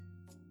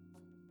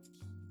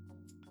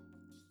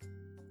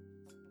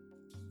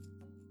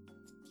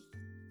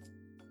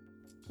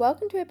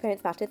Welcome to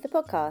Appearance Matters, the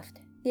podcast,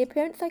 the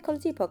appearance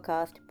psychology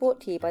podcast brought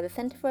to you by the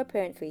Centre for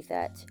Appearance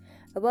Research,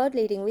 a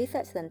world-leading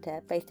research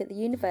centre based at the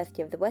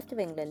University of the West of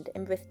England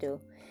in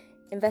Bristol,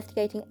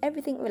 investigating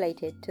everything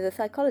related to the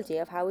psychology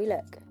of how we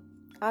look.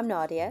 I'm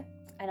Nadia.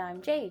 And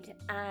I'm Jade,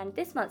 and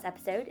this month's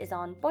episode is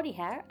on body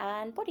hair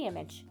and body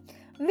image.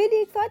 I'm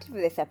really excited for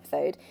this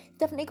episode. It's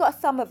definitely got a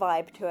summer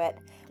vibe to it.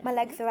 My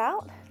legs are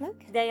out, look.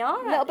 They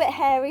are. A little bit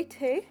hairy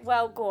too.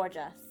 Well,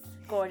 gorgeous.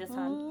 Gorgeous,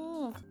 hun.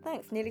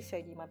 Thanks, nearly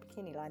showed you my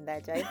bikini line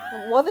there, Jade.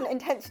 It wasn't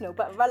intentional,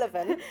 but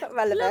relevant.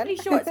 Lovely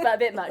shorts, but a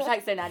bit much.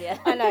 Thanks, so Nadia.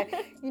 I know,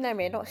 you know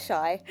me, not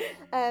shy.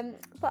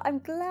 But I'm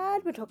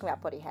glad we're talking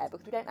about body hair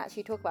because we don't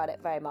actually talk about it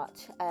very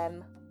much.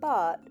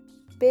 But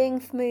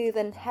being smooth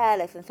and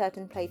hairless in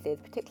certain places,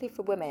 particularly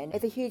for women,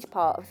 is a huge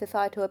part of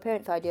societal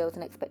appearance ideals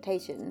and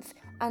expectations.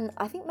 And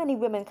I think many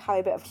women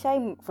carry a bit of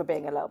shame for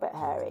being a little bit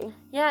hairy.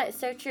 Yeah, it's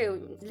so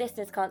true.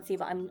 Listeners can't see,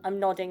 but I'm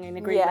nodding in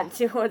agreement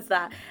towards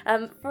that.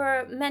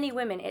 For many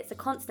women, it's a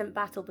constant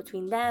battle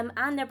between them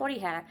and their body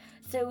hair.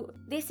 So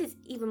this is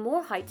even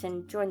more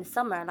heightened during the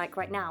summer, like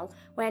right now,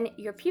 when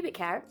your pubic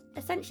hair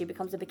essentially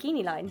becomes a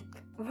bikini line.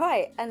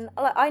 Right, and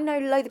I know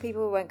loads of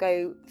people who won't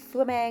go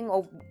swimming,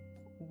 or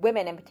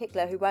women in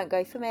particular who won't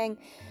go swimming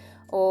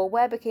or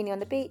wear bikini on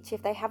the beach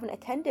if they haven't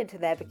attended to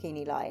their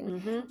bikini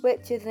line,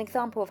 which is an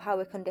example of how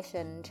we're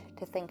conditioned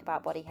to think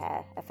about body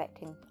hair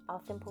affecting our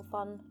simple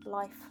fun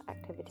life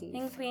activities.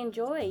 Things we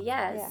enjoy,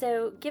 yeah.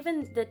 So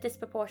given the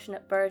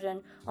disproportionate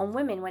burden on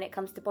women when it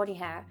comes to body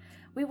hair,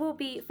 we will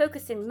be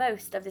focusing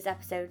most of this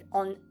episode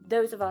on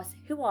those of us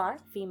who are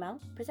female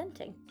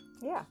presenting.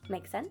 Yeah.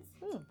 Makes sense?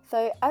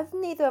 So, as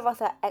neither of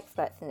us are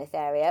experts in this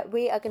area,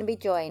 we are going to be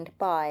joined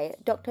by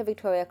Dr.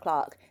 Victoria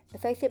Clark,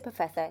 Associate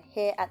Professor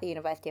here at the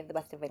University of the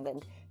West of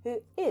England,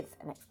 who is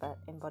an expert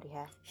in body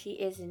hair. She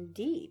is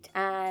indeed.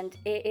 And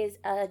it is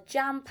a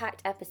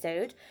jam-packed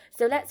episode,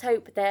 so let's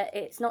hope that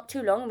it's not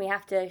too long and we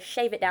have to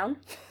shave it down.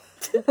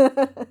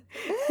 That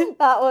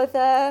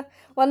was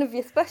one of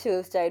your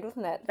specials, Jade,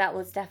 wasn't it? That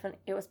was definitely,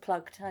 it was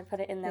plugged. I put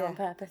it in there on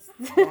purpose.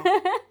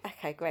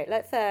 Okay, great.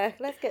 Let's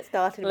get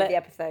started with the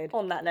episode.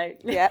 On that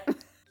note. Yep.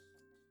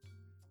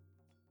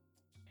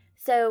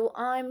 So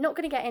I'm not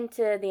going to get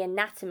into the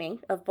anatomy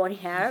of body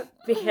hair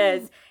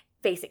because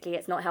basically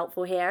it's not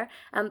helpful here.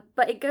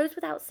 But it goes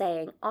without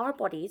saying, our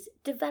bodies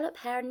develop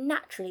hair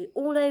naturally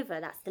all over.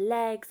 That's the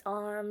legs,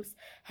 arms,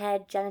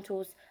 head,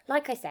 genitals.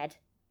 Like I said,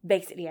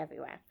 basically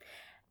everywhere.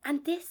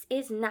 And this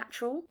is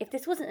natural. If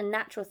this wasn't a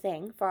natural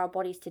thing for our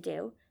bodies to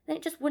do, then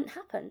it just wouldn't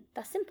happen.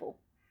 That's simple.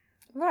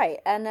 Right,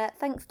 and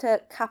thanks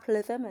to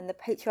capitalism and the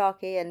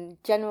patriarchy and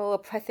general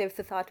oppressive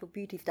societal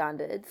beauty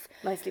standards.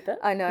 Nicely put.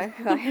 I know,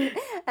 right?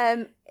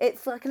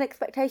 It's like an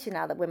expectation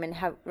now that women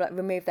have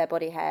remove their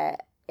body hair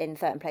in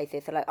certain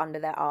places, so like under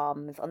their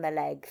arms, on their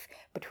legs,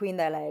 between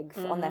their legs,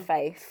 on their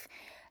face.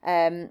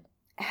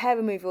 Hair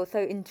removal is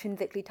so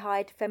intrinsically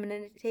tied to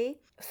femininity.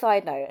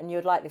 Side note, and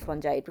you'd like this one,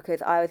 Jade, because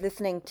I was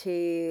listening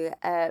to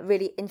a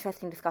really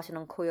interesting discussion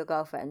on Call Your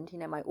Girlfriend, you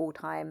know, my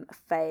all-time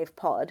fave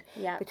pod,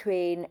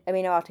 between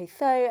Amina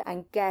Arto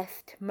and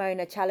guest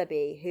Mona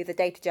Chalabi, who's a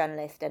data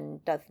journalist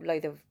and does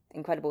loads of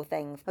incredible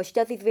things. Well, she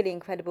does these really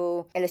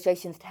incredible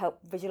illustrations to help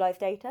visualize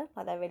data,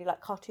 like they're really like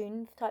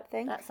cartoons type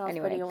thing. That sounds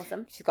pretty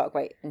awesome. She's got a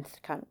great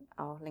Instagram.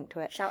 I'll link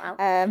to it. Shout out.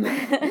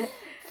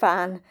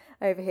 Fan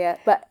over here.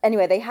 But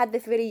anyway, they had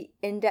this really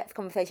in-depth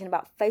conversation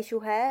about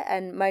facial hair,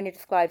 and Mona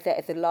describes it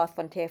as the last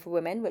frontier for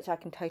women, which I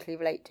can totally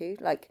relate to.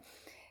 Like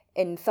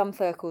in some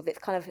circles, it's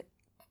kind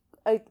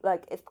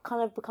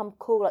of become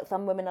cool. Like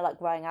some women are like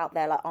growing out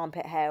their like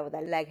armpit hair or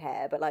their leg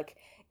hair, but like,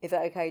 is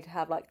it okay to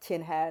have like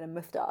chin hair and a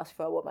moustache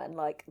for a woman?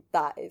 Like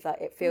that is like,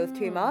 it feels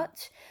too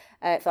much.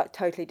 It's like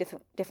totally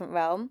different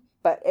realm.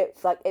 But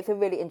it's like, it's a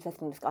really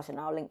interesting discussion.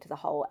 I'll link to the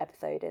whole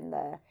episode in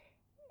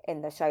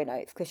the show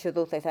notes, because she was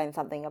also saying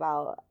something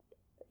about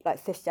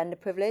like cisgender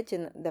privilege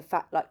and the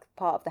fact like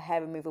part of the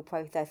hair removal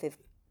process is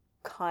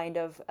kind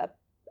of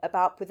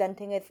about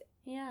presenting as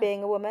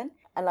being a woman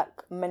and like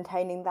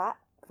maintaining that.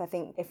 Because I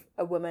think if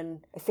a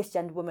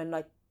cisgender woman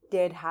like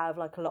did have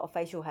like a lot of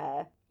facial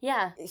hair,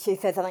 she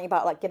said something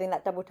about like getting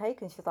that double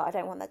take, and she's like, I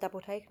don't want that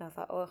double take, and I was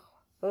like,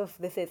 oh,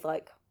 this is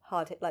like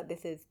hard. Like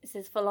this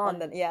is full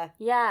on.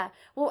 Yeah.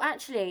 Well,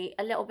 actually,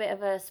 a little bit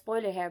of a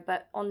spoiler here,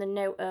 but on the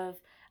note of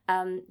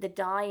the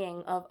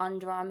dyeing of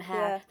underarm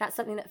hair, that's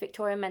something that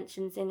Victoria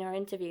mentions in her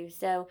interview.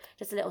 So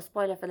just a little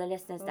spoiler for the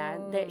listeners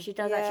there, that she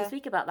does actually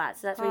speak about that.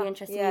 So that's really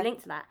interesting. You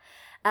link to that.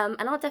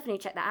 And I'll definitely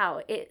check that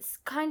out. It's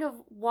kind of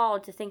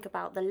wild to think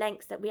about the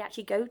lengths that we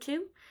actually go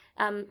to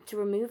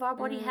remove our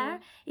body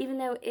hair, even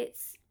though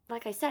it's,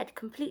 like I said,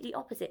 completely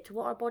opposite to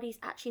what our bodies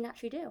actually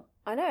naturally do.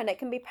 I know, and it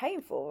can be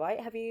painful, right?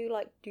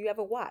 Do you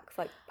ever wax?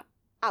 Like,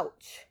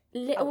 ouch.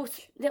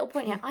 Little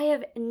point here. I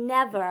have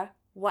never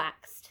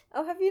waxed.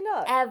 Oh, have you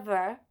not?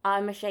 Ever.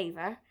 I'm a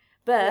shaver.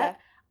 But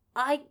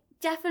I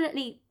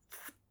definitely,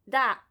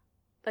 that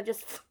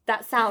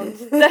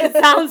sounds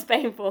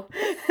painful.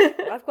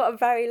 I've got a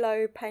very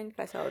low pain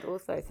threshold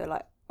also, so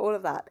like all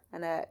of that.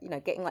 And,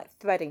 getting like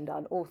threading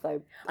done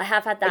also. I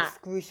have had that.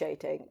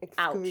 Excruciating.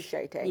 Ouch.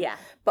 Yeah.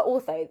 But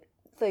also,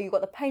 so you've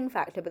got the pain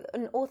factor,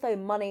 and also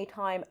money,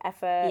 time,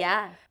 effort.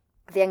 Yeah.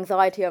 The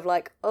anxiety of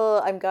like,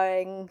 oh, I'm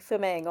going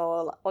swimming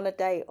or on a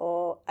date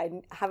or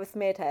I have a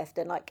smear test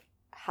and like,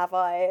 have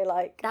I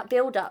like... That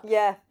build up.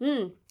 Yeah.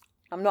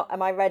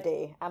 Am I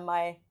ready? Am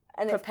I...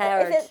 And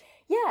prepared.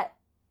 Yeah.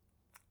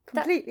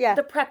 Yeah.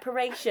 The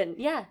preparation.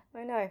 Yeah.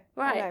 I know.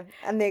 Right. I know.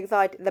 And the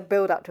anxiety, the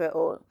build up to it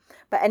all.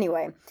 But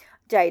anyway,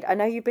 Jade, I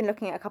know you've been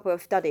looking at a couple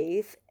of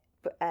studies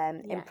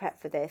in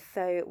prep for this.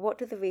 So what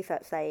does the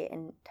research say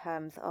in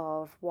terms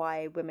of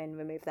why women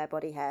remove their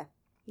body hair?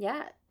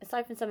 Yeah,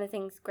 aside from some of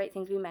the great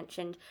things we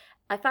mentioned,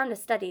 I found a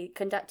study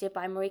conducted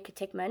by Marika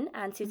Tigman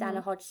and Susanna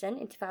Hodgson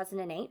in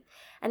 2008,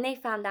 and they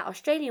found that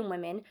Australian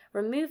women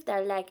removed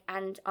their leg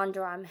and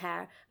underarm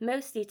hair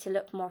mostly to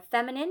look more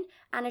feminine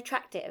and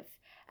attractive.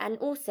 And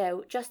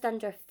also, just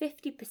under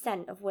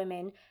 50% of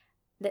women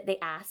that they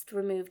asked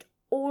removed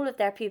all of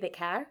their pubic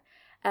hair,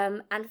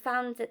 and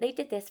found that they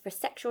did this for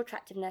sexual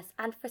attractiveness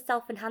and for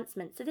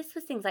self-enhancement. So this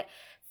was things like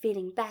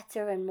feeling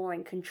better and more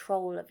in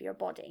control of your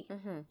body.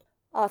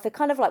 Oh, so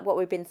kind of like what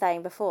we've been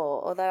saying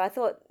before, although I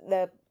thought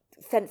the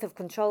sense of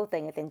control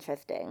thing is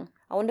interesting.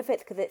 I wonder if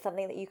it's because it's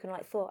something that you can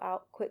like sort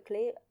out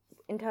quickly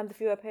in terms of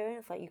your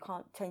appearance. Like you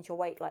can't change your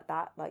weight like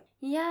that. Like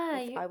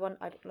I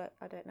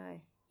don't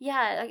know.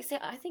 Yeah, like I say,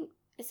 I think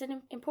it's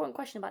an important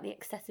question about the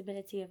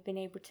accessibility of being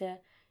able to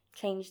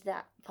change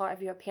that part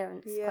of your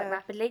appearance quite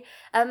rapidly.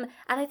 And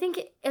I think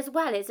as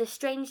well, it's a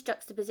strange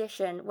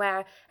juxtaposition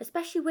where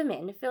especially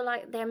women feel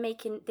like they're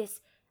making this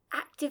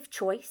active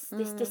choice,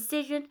 this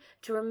decision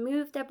to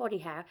remove their body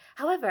hair.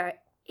 However,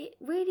 it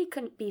really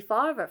couldn't be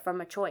farther from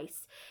a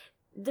choice.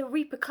 The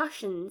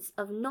repercussions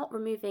of not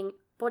removing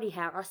body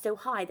hair are so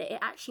high that it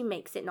actually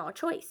makes it not a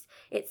choice.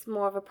 It's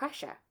more of a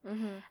pressure.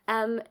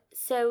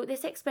 So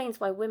this explains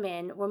why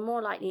women were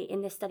more likely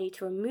in this study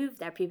to remove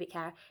their pubic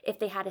hair if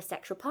they had a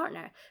sexual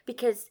partner,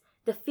 because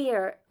the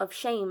fear of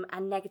shame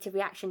and negative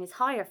reaction is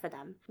higher for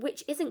them,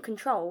 which isn't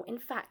control. In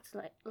fact,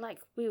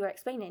 like we were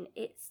explaining,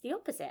 it's the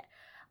opposite.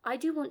 I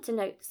do want to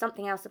note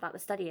something else about the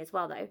study as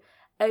well, though.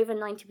 Over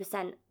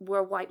 90%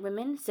 were white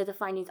women, so the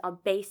findings are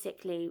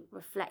basically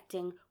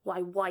reflecting why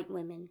white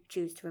women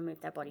choose to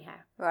remove their body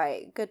hair.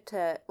 Right,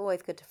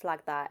 always good to flag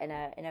that in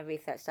a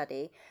research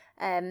study.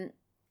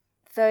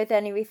 So is there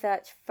any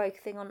research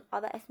focusing on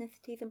other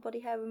ethnicities and body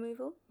hair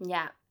removal?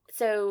 Yeah,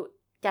 so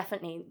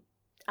definitely.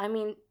 I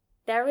mean,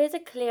 there is a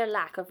clear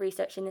lack of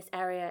research in this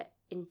area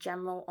in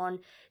general on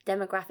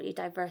demographically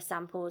diverse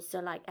samples, so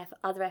like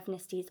other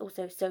ethnicities,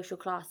 also social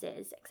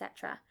classes,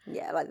 etc.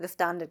 Yeah, like the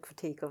standard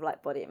critique of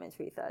like body image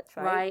research,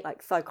 right?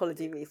 Like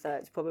psychology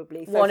research,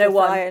 probably. Social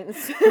 101.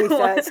 Science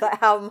research,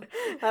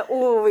 like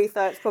all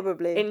research,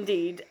 probably.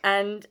 Indeed,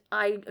 and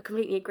I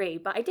completely agree.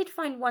 But I did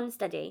find one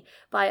study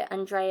by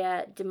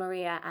Andrea De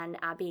Maria and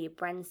Abby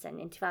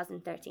Brenson in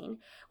 2013,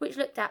 which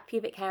looked at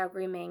pubic hair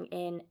grooming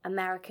in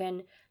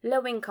American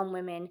low-income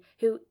women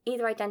who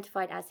either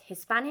identified as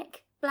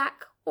Hispanic,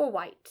 Black, or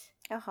white.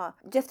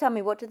 Just tell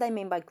me, what do they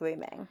mean by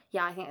grooming?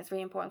 Yeah, I think that's a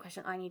really important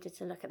question. I needed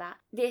to look at that.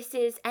 This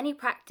is any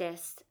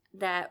practice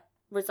that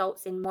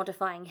results in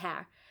modifying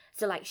hair.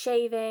 So like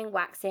shaving,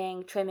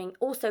 waxing, trimming,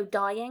 also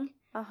dyeing.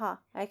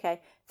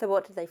 Okay. So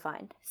what did they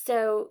find?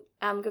 So,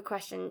 good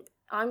question.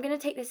 I'm going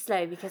to take this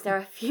slow because there are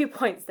a few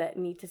points that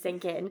need to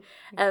sink in.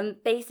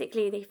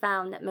 Basically, they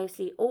found that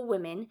mostly all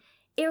women,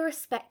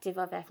 irrespective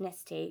of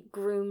ethnicity,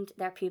 groomed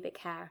their pubic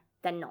hair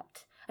than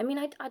not. I mean,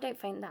 I don't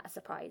find that a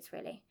surprise,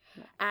 really.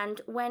 No.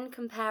 And when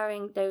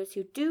comparing those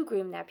who do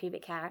groom their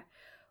pubic hair,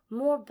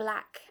 more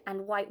Black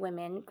and white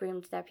women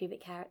groomed their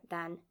pubic hair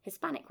than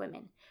Hispanic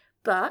women.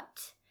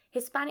 But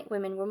Hispanic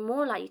women were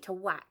more likely to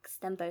wax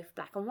than both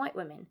Black and white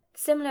women.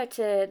 Similar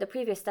to the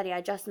previous study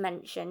I just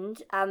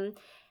mentioned,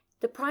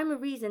 the primary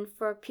reason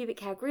for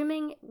pubic hair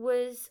grooming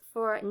was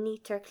for a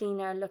neater,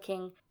 cleaner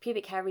looking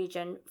pubic hair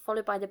region,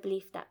 followed by the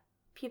belief that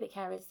pubic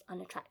hair is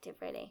unattractive,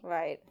 really.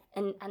 Right.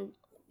 And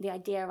the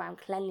idea around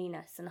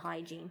cleanliness and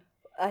hygiene.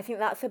 I think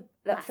that's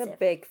a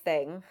big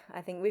thing.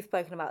 I think we've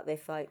spoken about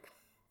this like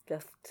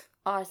just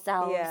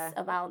ourselves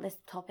about this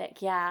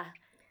topic. Yeah.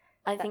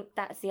 I think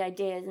that's the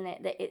idea, isn't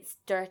it? That it's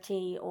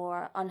dirty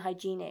or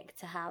unhygienic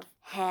to have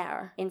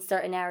hair in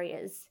certain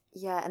areas.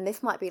 Yeah, and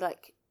this might be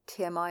like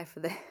TMI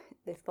for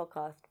this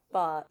podcast,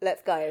 but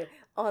let's go.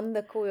 On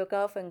the Call Your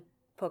Girlfriend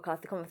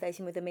podcast, the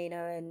conversation with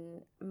Amina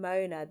and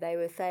Mona,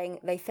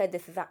 they said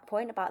this exact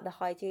point about the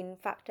hygiene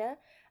factor.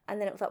 And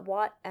then it was like,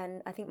 what?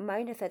 And I think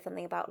Mona said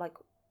something about like,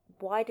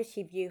 why does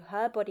she view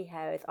her body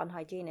hair as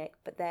unhygienic?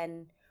 But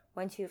then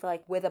when she's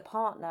like with a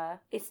partner,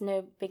 it's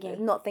no biggie.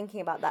 Not thinking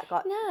about that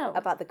guy, no,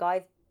 about the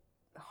guy's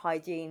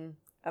hygiene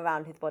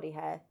around his body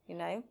hair. You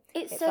know,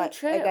 it's so like,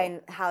 true.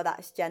 Again, how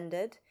that's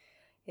gendered.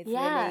 It's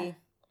really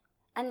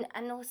and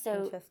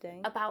also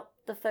about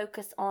the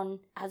focus on,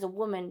 as a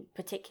woman,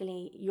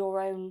 particularly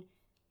your own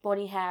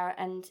body hair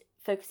and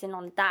focusing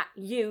on that,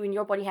 you and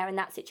your body hair in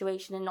that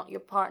situation and not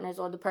your partner's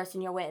or the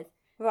person you're with.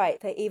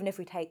 Right. So even if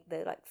we take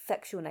the like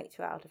sexual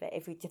nature out of it,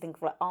 if we just think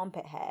of like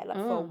armpit hair, like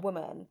for a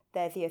woman,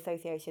 there's the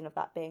association of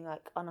that being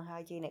like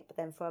unhygienic. But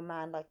then for a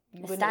man, like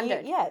you wouldn't,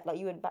 standard. like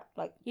you wouldn't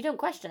like you don't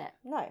question it.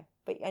 No,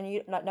 but and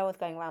you like no one's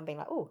going around being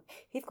like, oh,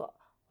 he's got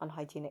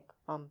unhygienic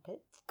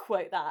armpits.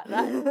 Quote that.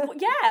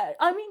 Yeah.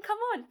 I mean, come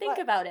on, think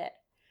about it.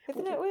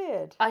 Isn't it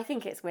weird? I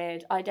think it's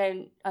weird. I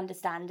don't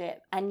understand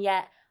it, and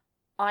yet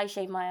I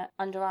shave my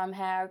underarm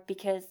hair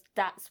because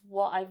that's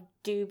what I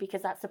do,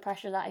 because that's the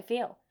pressure that I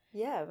feel.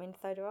 Yeah, I mean,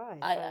 so do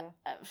I.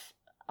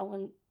 I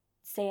wouldn't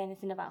say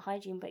anything about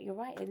hygiene, but you're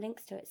right, it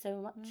links to it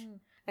so much.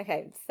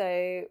 Okay,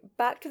 so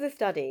back to the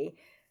study.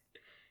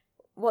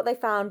 What they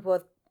found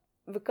was,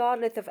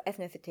 regardless of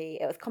ethnicity,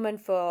 it was common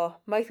for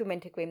most women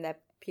to groom their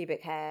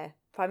pubic hair,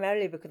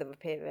 primarily because of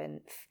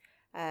appearance,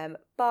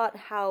 but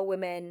how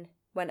women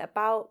went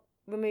about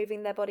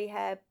removing their body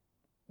hair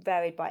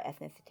varied by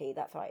ethnicity.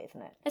 That's right,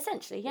 isn't it?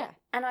 Essentially, yeah.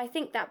 And I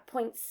think that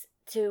points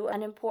to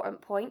an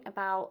important point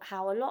about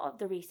how a lot of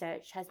the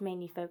research has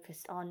mainly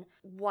focused on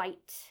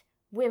white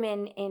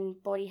women in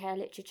body hair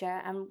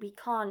literature, and we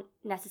can't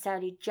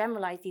necessarily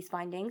generalize these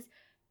findings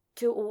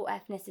to all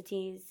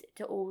ethnicities,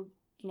 to all,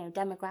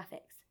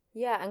 demographics.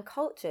 Yeah, and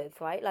cultures,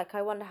 right? Like,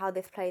 I wonder how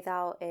this plays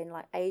out in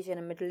like Asian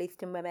and Middle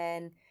Eastern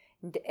women,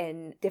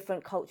 in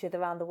different cultures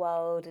around the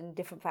world and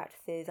different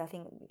practices. I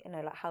think,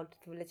 like, how did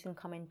religion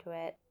come into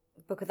it?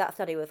 Because that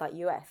study was like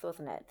US,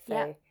 wasn't it? So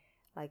yeah.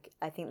 Like,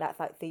 I think that's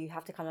like, so you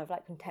have to kind of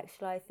like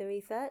contextualize the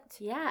research.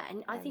 Yeah,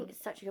 and I think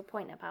it's such a good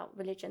point about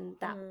religion.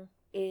 That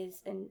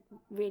is a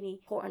really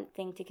important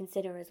thing to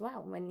consider as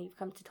well when you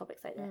come to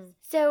topics like this.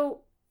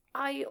 So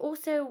I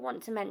also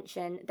want to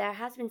mention there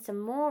has been some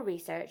more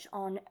research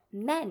on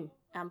men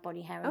and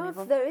body hair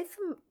removal. Oh, so there is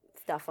some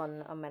stuff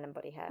on men and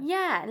body hair.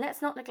 Yeah, and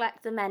let's not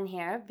neglect the men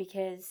here,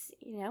 because,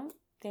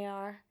 they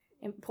are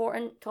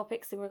important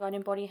topics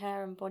regarding body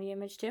hair and body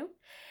image too.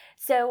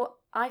 So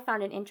I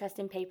found an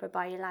interesting paper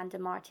by Yolanda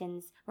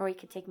Martins,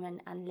 Marika Tigman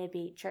and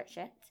Libby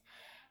Churchett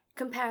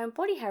comparing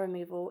body hair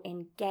removal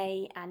in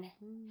gay and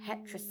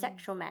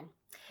heterosexual men.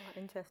 Oh,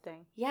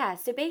 interesting. Yeah,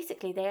 so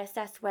basically they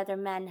assessed whether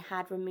men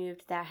had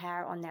removed their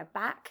hair on their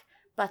back,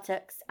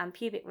 buttocks and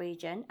pubic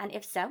region, and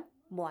if so,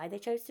 why they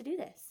chose to do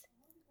this.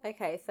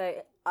 Okay,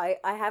 so I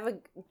have a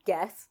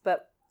guess,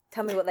 but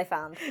tell me what they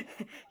found.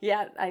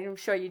 Yeah, I'm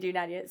sure you do,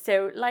 Nadia.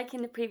 So, like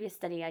in the previous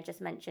study I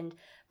just mentioned,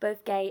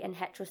 both gay and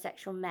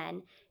heterosexual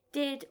men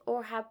did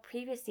or have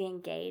previously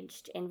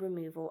engaged in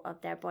removal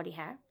of their body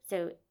hair.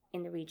 So,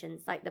 in the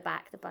regions like the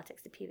back, the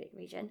buttocks, the pubic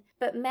region.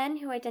 But men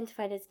who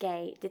identified as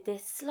gay did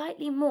this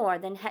slightly more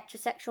than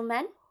heterosexual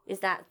men.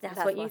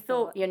 That's what you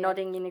thought? You're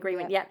nodding in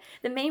agreement. Yeah.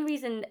 The main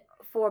reason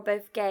for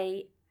both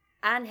gay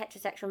and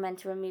heterosexual men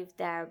to remove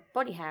their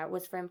body hair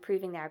was for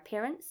improving their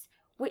appearance,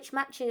 which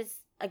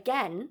matches,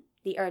 again,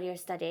 the earlier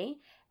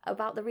study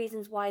about the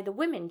reasons why the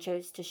women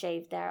chose to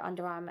shave their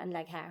underarm and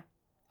leg hair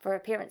for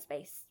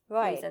appearance-based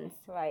reasons.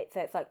 Right.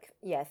 So it's like,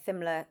 yeah,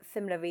 similar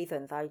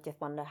reasons. I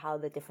just wonder how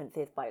the difference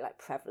is by like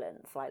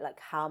prevalence, right? Like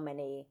how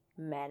many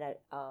men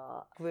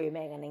are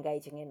grooming and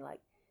engaging in like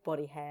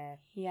body hair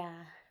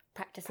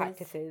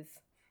practices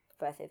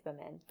versus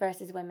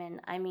women.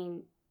 I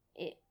mean,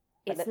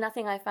 it's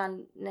nothing I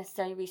found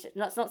necessarily research.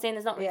 Not saying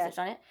there's not research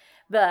on it,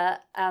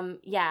 but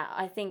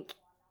I think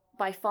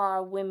by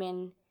far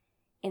women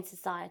in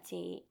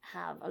society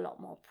have a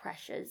lot more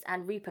pressures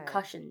and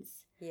repercussions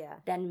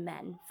than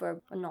men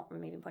for not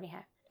removing body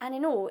hair. And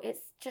in all,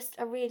 it's just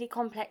a really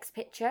complex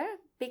picture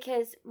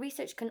because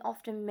research can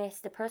often miss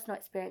the personal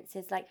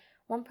experiences. Like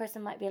one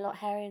person might be a lot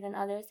hairier than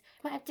others,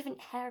 might have different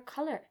hair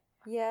colour.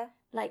 Yeah.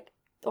 Like,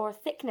 or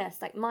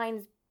thickness. Like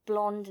mine's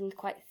blonde and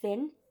quite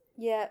thin.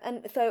 Yeah,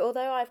 and so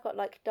although I've got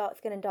like dark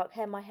skin and dark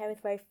hair, my hair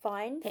is very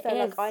fine.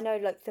 Like I know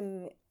like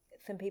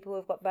some people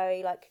who've got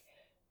very like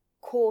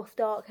coarse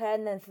dark hair,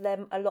 and then so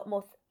they're a lot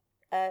more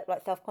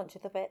like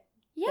self-conscious of it.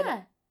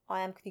 Yeah.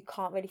 I am, because you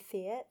can't really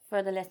see it.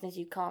 For the listeners,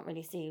 you can't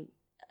really see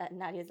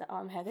Nadia's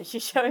arm hair that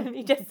she's showing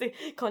me, just to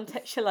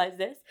contextualize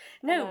this.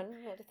 No,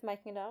 I'm not just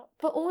making it up.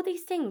 But all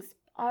these things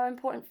are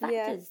important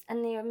factors,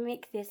 and they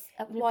make this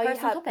a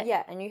personal topic.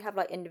 Yeah, and you have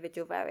like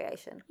individual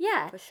variation.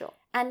 Yeah, for sure.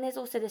 And there's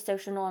also the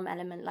social norm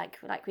element, like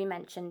we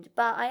mentioned.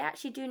 But I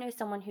actually do know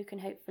someone who can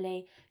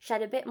hopefully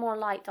shed a bit more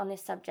light on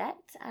this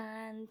subject,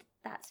 and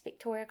that's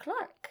Victoria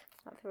Clark.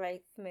 That's a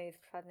very smooth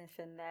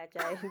transition there,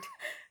 Jade.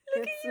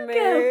 Look at you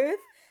go.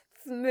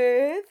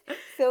 Smooth,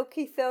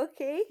 silky.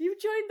 You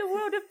joined the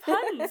world of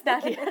puns,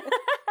 Nadia.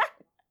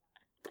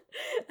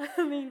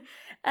 I mean,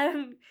 I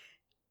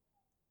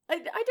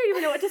don't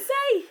even know what to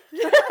say.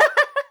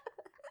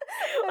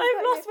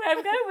 I've lost where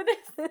I'm going with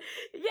this.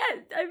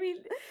 Yeah, I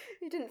mean...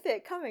 You didn't see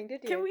it coming,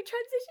 did you? Can we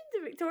transition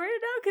to Victoria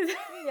now? Because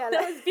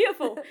that was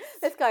beautiful.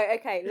 Let's go.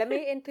 Okay, let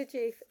me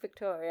introduce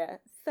Victoria.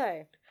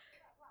 So,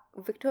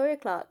 Victoria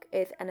Clark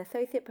is an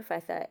associate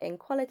professor in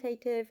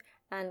qualitative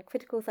and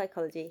critical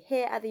psychology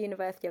here at the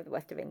University of the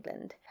West of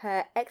England.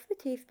 Her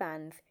expertise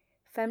spans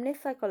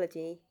feminist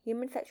psychology,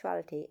 human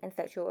sexuality and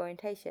sexual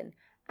orientation,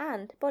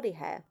 and body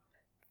hair.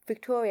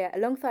 Victoria,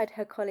 alongside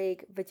her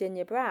colleague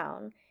Virginia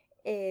Brown,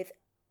 is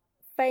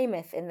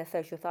famous in the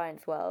social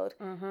science world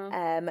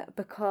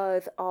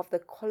because of the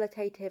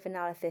qualitative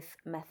analysis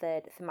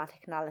method,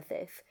 semantic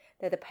analysis.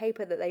 There's a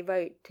paper that they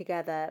wrote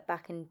together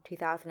back in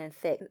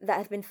 2006 that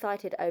has been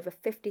cited over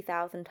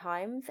 50,000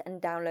 times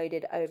and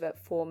downloaded over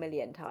 4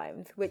 million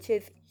times, which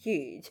is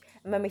huge.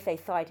 And when we say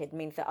cited, it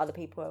means that other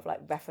people have like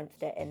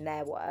referenced it in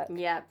their work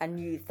and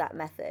used that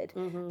method.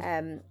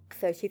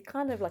 So she's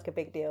kind of like a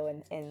big deal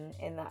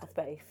in that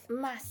space.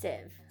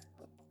 Massive.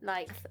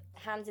 Like,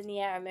 hands in the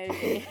air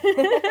emoji.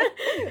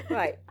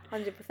 Right,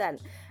 100%.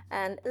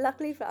 And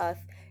luckily for us,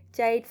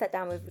 Jade sat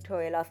down with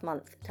Victoria last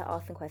month to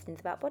ask some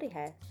questions about body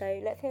hair.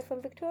 So let's hear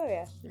from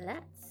Victoria.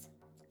 Let's.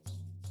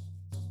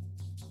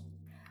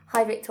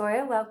 Hi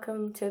Victoria,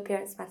 welcome to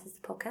Appearance Matters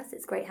podcast.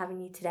 It's great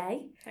having you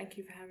today. Thank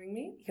you for having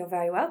me. You're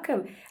very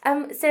welcome.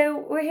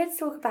 So we're here to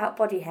talk about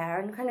body hair,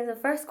 and kind of the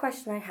first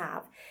question I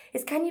have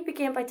is, can you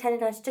begin by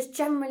telling us just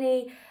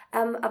generally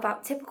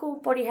about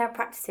typical body hair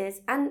practices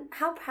and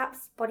how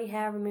perhaps body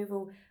hair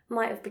removal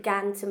might have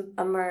began to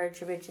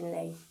emerge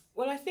originally?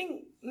 Well, I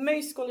think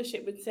most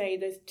scholarship would say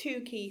there's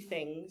two key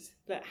things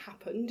that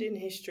happened in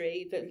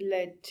history that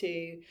led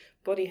to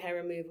body hair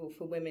removal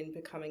for women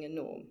becoming a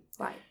norm.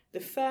 Right. The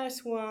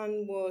first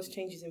one was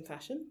changes in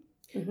fashion.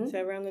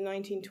 So around the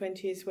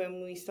 1920s,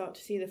 when we start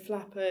to see the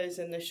flappers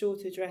and the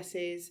shorter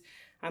dresses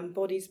and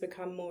bodies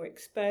become more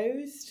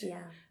exposed,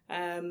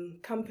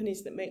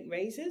 companies that make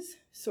razors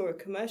saw a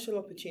commercial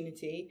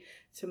opportunity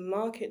to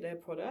market their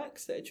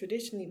products that had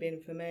traditionally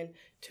been for men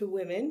to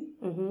women.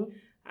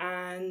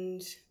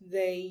 And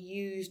they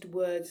used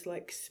words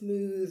like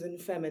smooth and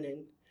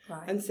feminine.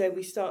 Right. And so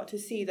we start to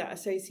see that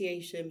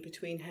association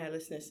between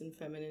hairlessness and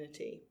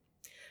femininity.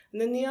 And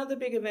then the other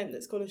big event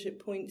that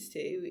scholarship points to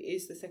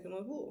is the Second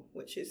World War,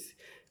 which is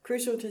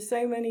crucial to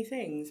so many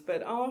things.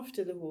 But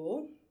after the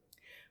war,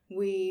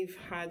 we've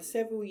had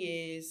several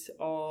years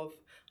of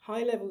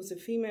high levels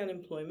of female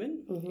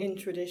employment in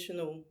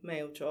traditional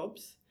male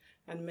jobs,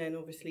 and men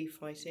obviously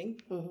fighting.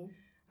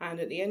 And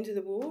at the end of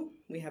the war,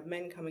 we have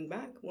men coming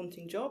back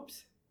wanting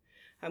jobs,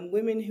 and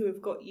women who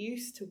have got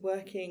used to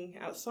working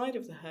outside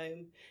of the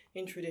home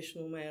in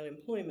traditional male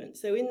employment.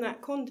 So in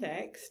that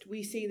context,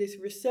 we see this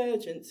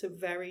resurgence of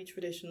very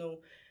traditional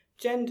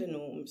gender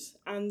norms,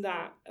 and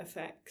that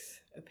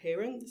affects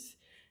appearance,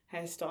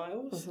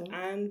 hairstyles,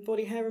 and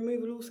body hair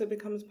removal also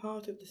becomes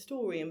part of the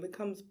story and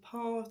becomes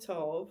part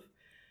of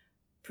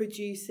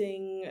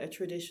producing a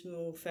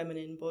traditional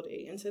feminine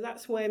body. And so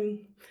that's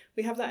when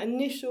we have that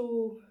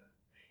initial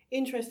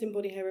interest in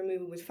body hair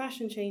removal with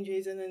fashion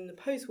changes, and then the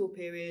post-war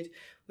period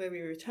where we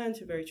return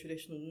to very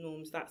traditional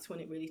norms, that's when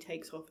it really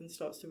takes off and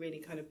starts to really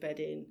kind of bed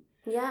in.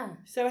 Yeah.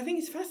 So I think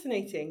it's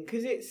fascinating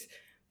because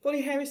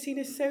body hair is seen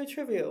as so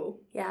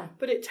trivial,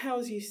 but it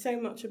tells you so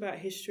much about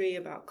history,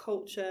 about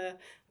culture,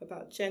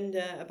 about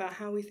gender, about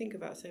how we think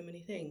about so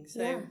many things.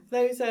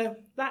 So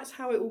that's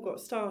how it all got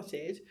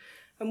started.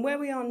 And where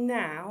we are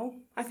now,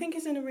 I think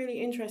is in a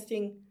really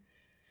interesting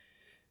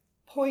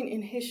point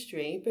in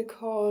history,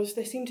 because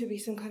there seem to be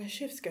some kind of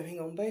shifts going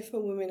on both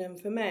for women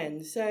and for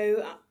men.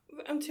 So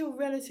until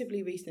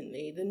relatively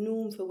recently, the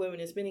norm for women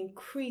has been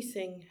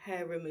increasing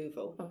hair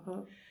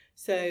removal.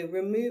 So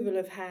removal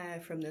of hair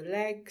from the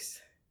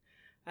legs,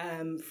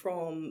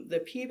 from the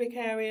pubic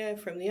area,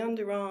 from the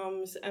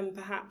underarms, and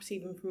perhaps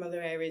even from other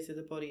areas of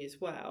the body as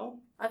well.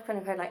 I've kind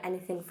of heard like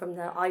anything from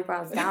the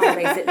eyebrows down,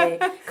 basically.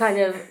 Kind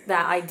of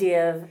that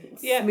idea of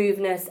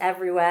smoothness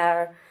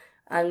everywhere.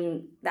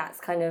 And that's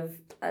kind of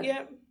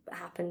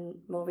happened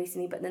more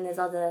recently, but then there's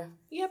other...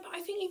 Yeah, but I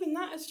think even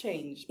that has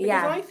changed.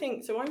 Because I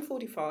think, so I'm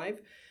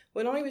 45,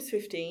 when I was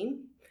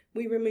 15,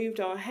 we removed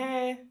our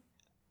hair,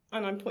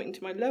 and I'm pointing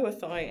to my lower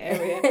thigh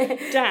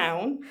area,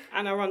 down,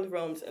 and our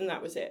underarms, and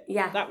that was it.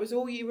 Yeah. That was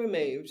all you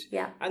removed.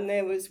 Yeah. And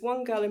there was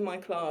one girl in my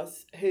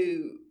class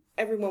who...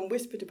 everyone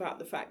whispered about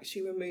the fact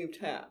she removed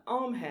her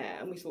arm hair,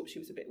 and we thought she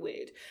was a bit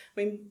weird. I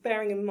mean,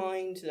 bearing in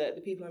mind that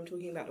the people I'm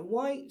talking about are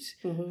white,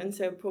 and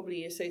so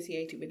probably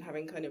associated with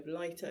having kind of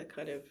lighter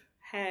kind of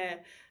hair.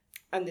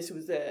 And this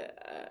was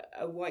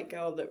a white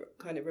girl that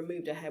kind of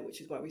removed her hair,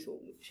 which is why we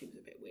thought she was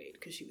a bit weird,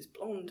 because she was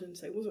blonde and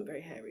so wasn't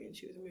very hairy, and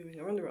she was removing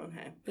her underarm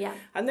hair. Yeah.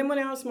 And then when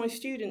I ask my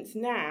students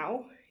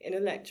now, in a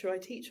lecture I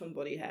teach on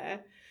body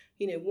hair,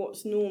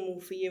 what's normal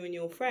for you and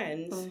your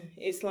friends,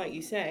 it's like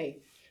you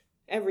say,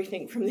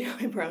 everything from the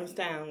eyebrows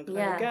down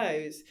kind of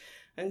goes.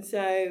 And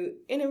so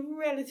in a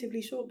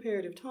relatively short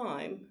period of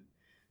time,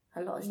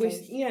 a lot has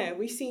changed.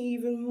 We see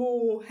even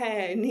more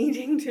hair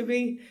needing to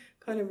be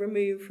kind of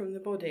removed from the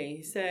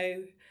body.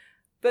 So,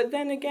 but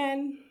then again,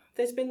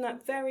 there's been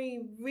that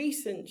very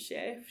recent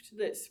shift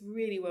that's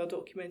really well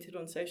documented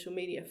on social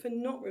media for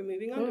not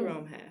removing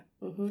underarm hair.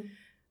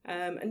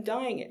 And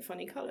dyeing it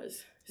funny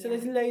colours. So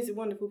there's loads of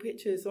wonderful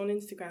pictures on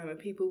Instagram of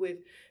people with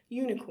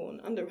unicorn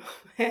underarm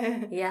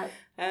hair. Yeah.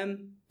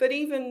 But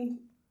even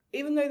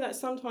though that's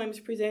sometimes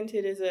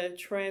presented as a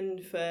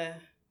trend for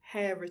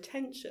hair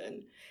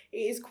retention,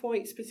 it is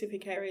quite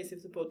specific areas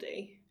of the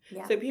body.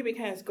 Yeah. So pubic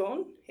hair is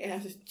gone. It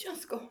has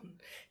just gone.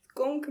 It's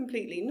gone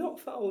completely, not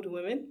for older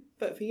women,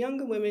 but for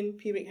younger women,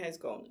 pubic hair's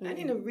gone. And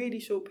in a really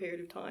short period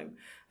of time.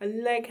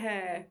 And leg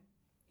hair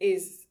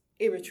is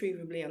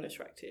irretrievably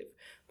unattractive.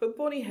 But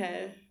body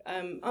hair,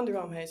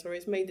 underarm hair,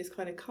 has made this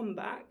kind of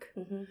comeback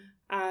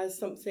as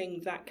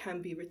something that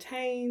can be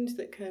retained,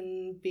 that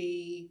can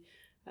be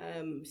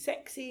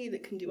sexy,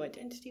 that can do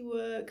identity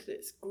work,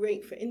 that's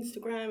great for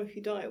Instagram if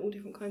you dye it all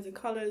different kinds of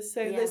colours.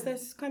 So there's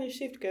this kind of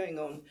shift going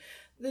on.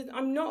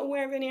 I'm not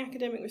aware of any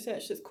academic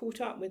research that's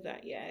caught up with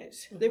that yet.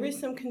 There is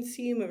some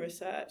consumer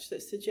research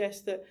that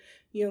suggests that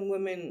young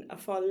women are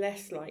far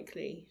less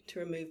likely to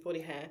remove body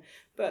hair,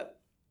 but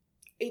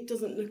it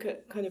doesn't look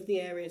at kind of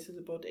the areas of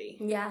the body.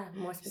 Yeah,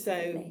 more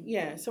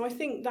specifically. So I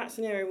think that's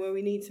an area where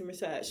we need some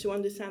research to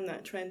understand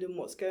that trend and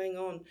what's going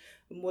on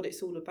and what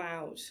it's all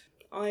about.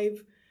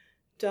 I've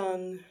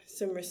done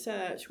some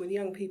research with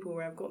young people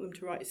where I've got them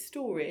to write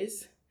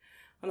stories,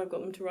 and I've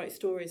got them to write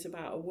stories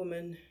about a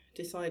woman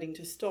deciding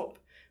to stop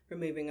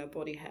removing her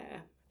body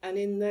hair. And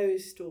in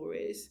those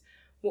stories,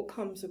 what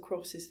comes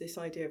across is this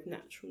idea of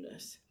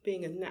naturalness,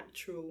 being a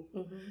natural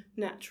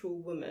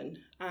woman.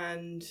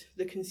 And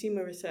the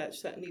consumer research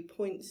certainly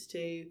points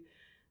to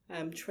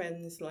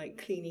trends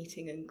like clean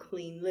eating and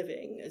clean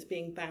living as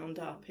being bound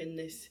up in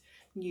this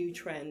new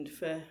trend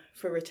for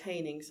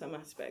retaining some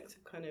aspects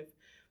of kind of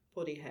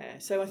body hair.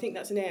 So I think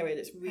that's an area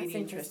that's really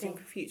interesting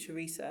for future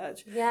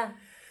research. Yeah,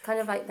 kind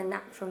of like the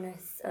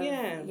naturalness of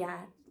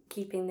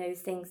keeping those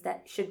things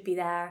that should be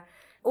there.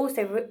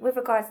 Also, with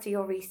regards to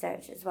your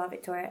research as well,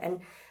 Victoria,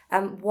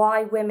 and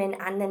why women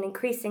and then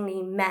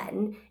increasingly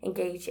men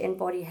engage in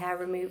body hair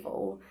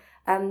removal,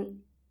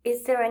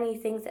 is there any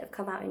things that have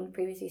come out in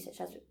previous research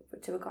as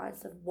to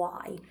regards of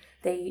why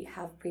they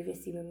have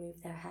previously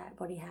removed their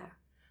body hair?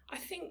 I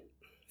think,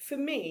 for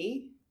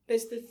me,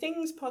 there's the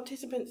things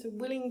participants are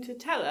willing to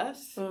tell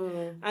us,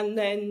 and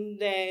then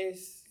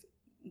there's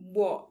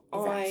what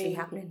I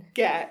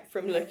get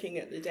from looking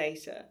at the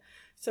data.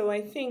 So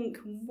I think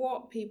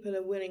what people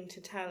are willing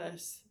to tell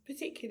us,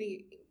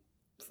 particularly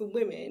for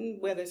women,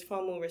 where there's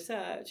far more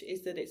research,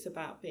 is that it's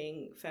about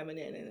being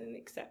feminine in an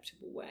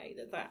acceptable way.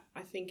 That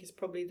I think is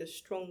probably the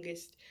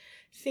strongest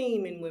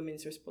theme in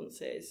women's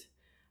responses.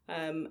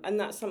 And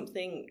that's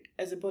something,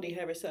 as a body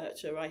hair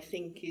researcher, I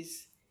think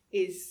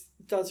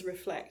does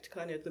reflect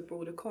kind of the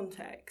broader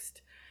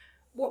context.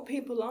 What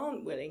people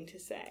aren't willing to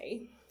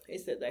say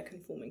is that they're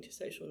conforming to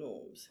social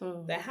norms.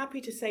 They're happy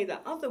to say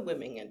that other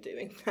women are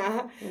doing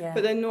that,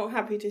 but they're not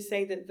happy to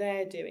say that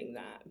they're doing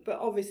that. But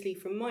obviously,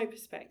 from my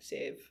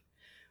perspective,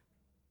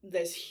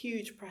 there's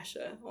huge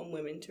pressure on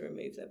women to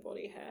remove their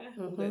body hair,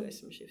 although there's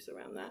some shifts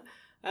around that.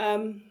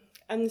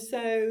 And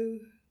so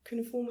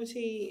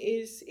conformity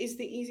is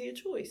the easier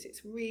choice.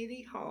 It's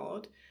really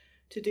hard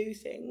to do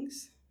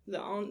things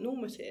that aren't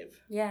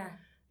normative. Yeah.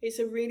 It's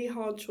a really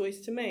hard choice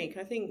to make.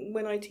 I think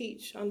when I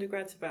teach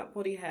undergrads about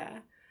body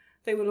hair,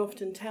 they will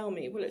often tell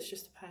me, well, it's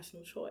just a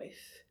personal choice.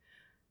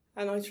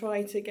 And I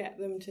try to get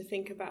them to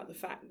think about the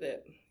fact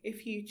that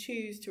if you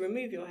choose to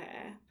remove your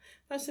hair,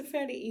 that's a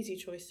fairly easy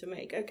choice to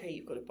make. Okay,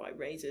 you've got to buy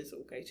razors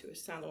or go to a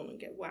salon and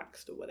get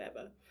waxed or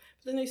whatever.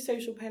 But there are no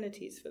social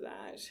penalties for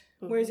that.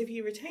 Whereas if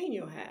you retain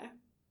your hair,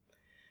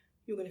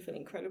 you're going to feel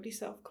incredibly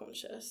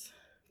self-conscious.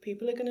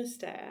 People are going to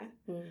stare.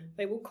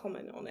 They will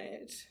comment on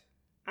it.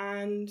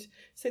 And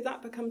so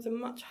that becomes a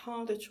much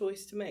harder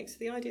choice to make. So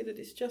the idea that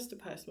it's just a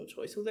personal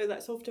choice, although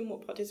that's often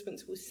what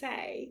participants will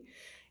say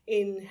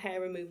in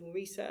hair removal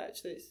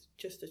research, that it's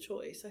just a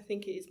choice, I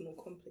think it is more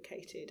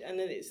complicated. And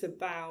then it's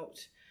about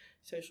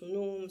social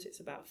norms, it's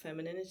about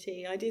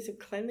femininity. Ideas of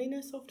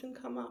cleanliness often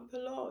come up a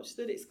lot,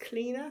 that it's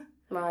cleaner.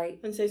 Right.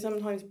 And so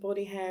sometimes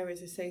body hair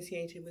is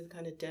associated with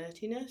kind of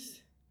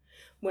dirtiness,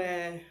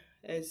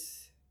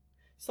 whereas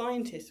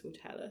scientists will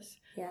tell us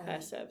hair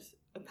serves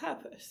a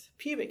purpose.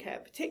 Pubic hair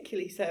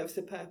particularly serves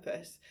a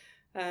purpose.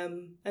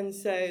 And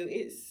so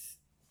it's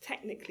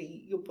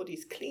technically your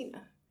body's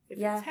cleaner if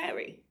it's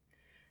hairy.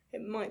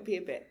 It might be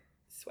a bit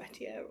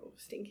sweatier or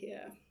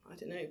stinkier. I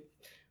don't know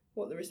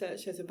what the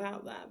research says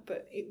about that,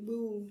 but it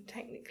will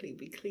technically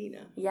be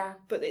cleaner. Yeah.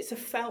 But it's a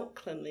felt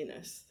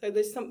cleanliness. So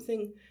there's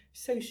something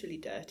socially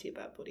dirty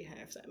about body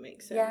hair, if that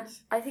makes sense.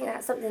 Yeah, I think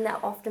that's something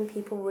that often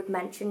people would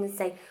mention and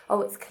say,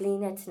 oh, it's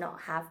cleaner to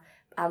not have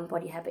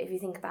body hair. But if you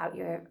think about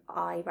your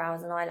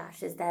eyebrows and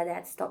eyelashes, they're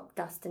there to stop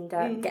dust and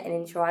dirt getting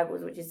into your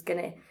eyeballs, which is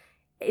going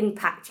to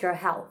impact your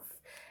health.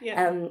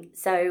 Yeah.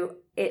 So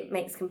it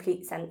makes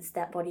complete sense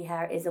that body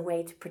hair is a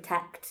way to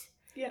protect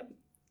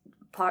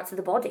parts of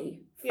the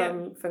body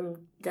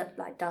from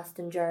like dust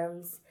and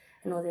germs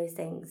and all those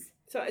things.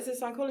 So as a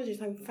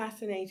psychologist, I'm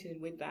fascinated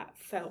with that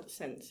felt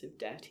sense of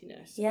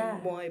dirtiness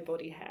and why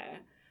body hair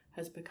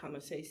has become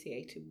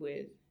associated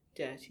with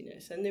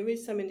dirtiness. And there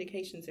is some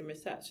indications in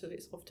research that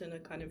it's often a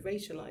kind of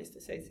racialized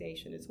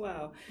association as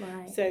well.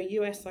 Right. So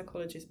US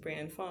psychologist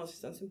Brianne Farrs has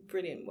done some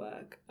brilliant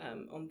work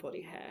on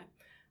body hair.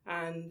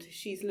 And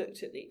she's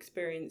looked at the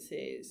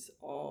experiences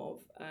of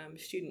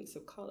students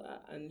of colour,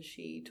 and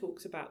she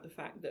talks about the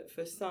fact that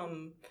for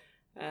some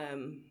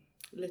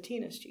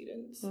Latina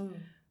students,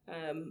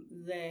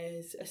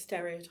 there's a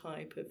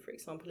stereotype of, for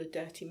example, a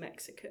dirty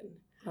Mexican.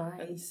 Right.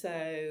 And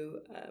so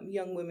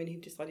young women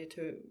who've decided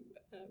to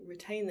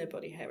retain their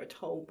body hair are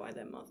told by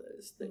their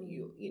mothers that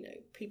you know,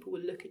 people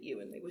will look at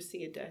you and they will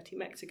see a dirty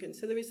Mexican.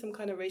 So there is some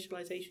kind of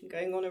racialization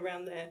going on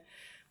around there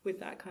with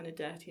that kind of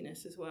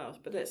dirtiness as well.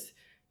 But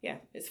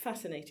it's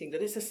fascinating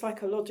that it's a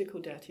psychological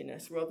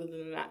dirtiness rather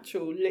than an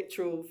actual,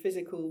 literal,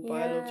 physical,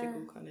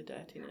 biological kind of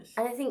dirtiness.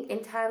 And I think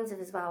in terms of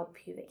as well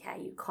pubic hair,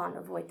 you can't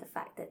avoid the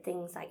fact that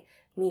things like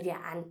media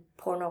and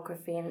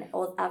pornography and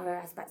all other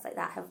aspects like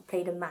that have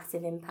played a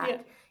massive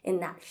impact in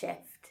that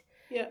shift.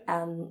 Yeah.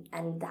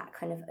 And that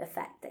kind of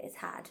effect that it's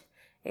had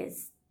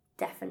is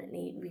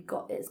definitely,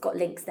 it's got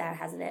links there,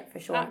 hasn't it, for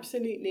sure?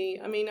 Absolutely.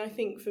 I mean, I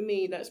think for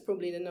me, that's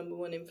probably the number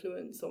one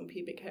influence on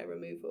pubic hair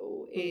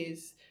removal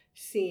is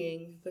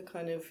seeing the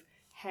kind of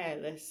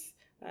hairless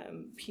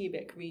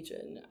pubic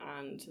region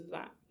and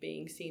that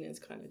being seen as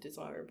kind of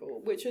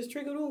desirable, which has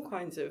triggered all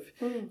kinds of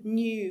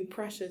new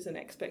pressures and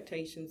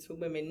expectations for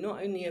women,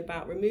 not only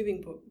about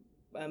removing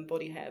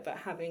body hair, but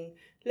having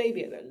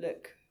labia that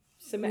look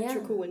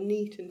symmetrical and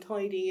neat and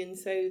tidy. And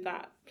so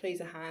that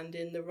plays a hand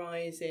in the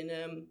rise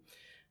in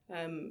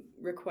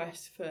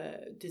requests for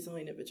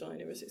designer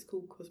vagina, as it's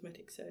called,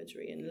 cosmetic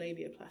surgery and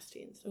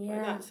labiaplasty and stuff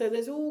like that. So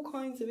there's all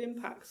kinds of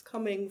impacts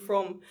coming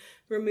from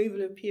the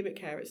removal of pubic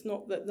hair. It's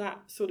not that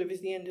sort of is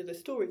the end of the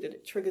story, that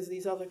it triggers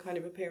these other kind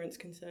of appearance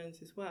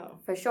concerns as well.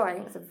 For sure, I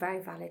think it's a very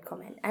valid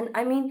comment. And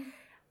I mean,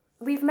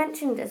 we've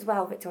mentioned as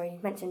well, Victoria,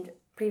 you've mentioned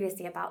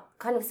previously about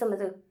kind of some of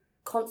the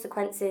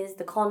consequences,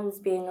 the cons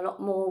being a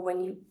lot more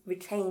when you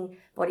retain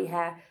body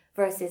hair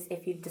versus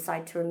if you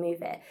decide to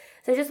remove it.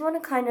 So I just want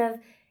to kind of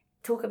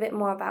talk a bit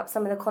more about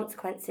some of the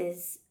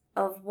consequences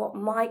of what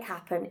might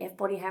happen if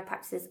body hair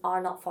practices are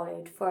not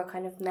followed for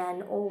kind of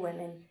men or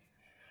women.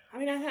 I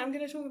mean, I'm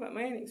going to talk about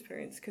my own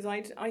experience because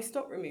I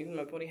stopped removing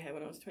my body hair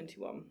when I was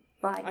 21.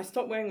 Right. I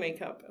stopped wearing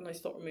makeup and I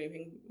stopped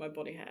removing my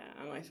body hair,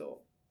 and I thought,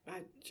 I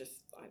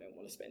don't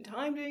want to spend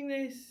time doing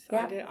this.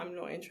 Yeah. I'm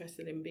not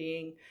interested in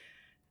being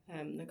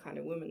the kind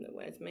of woman that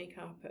wears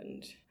makeup,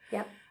 and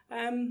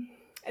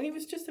and it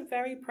was just a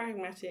very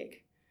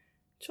pragmatic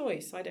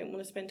choice. I don't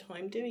want to spend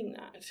time doing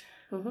that.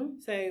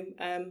 So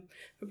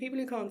for people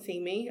who can't see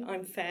me,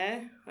 I'm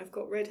fair, I've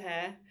got red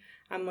hair,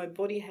 and my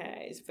body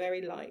hair is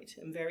very light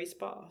and very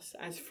sparse,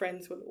 as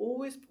friends will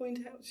always point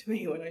out to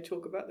me when I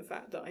talk about the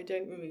fact that I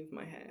don't remove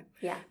my hair.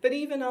 Yeah. But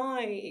even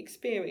I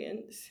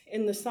experience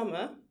in the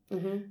summer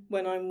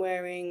when I'm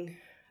wearing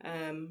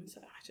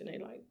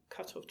like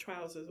cut off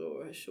trousers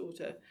or a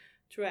shorter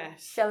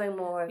dress, showing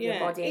more of your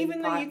body,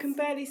 even though you can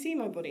barely see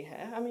my body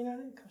hair. I mean, I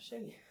think I'll show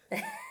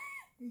you.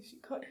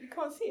 You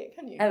can't see it,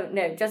 can you? Oh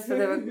no, just for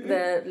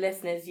the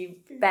listeners, you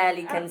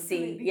barely can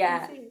see.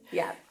 Yeah, can see it.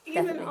 Yeah.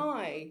 Even definitely.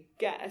 I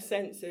get a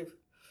sense of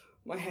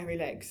my hairy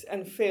legs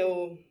and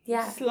feel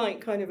slight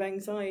kind of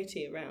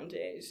anxiety around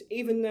it,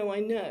 even though I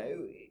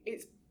know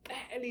it's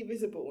barely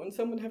visible and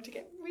someone would have to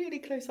get really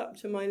close up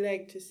to my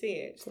leg to see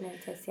it. To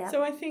notice, yeah.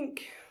 So I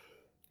think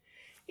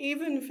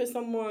even for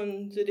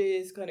someone that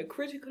is kind of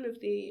critical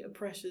of the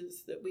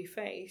oppressions that we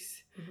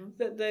face,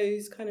 that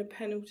those kind of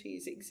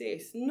penalties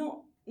exist,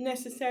 not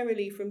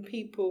necessarily from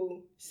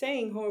people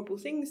saying horrible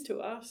things to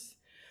us,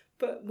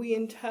 but we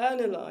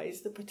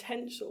internalise the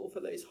potential for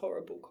those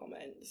horrible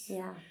comments.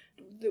 Yeah.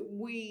 That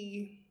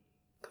we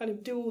kind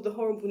of do all the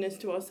horribleness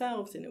to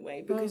ourselves in a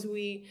way, because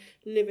we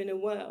live in a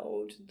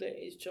world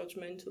that is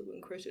judgmental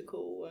and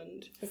critical,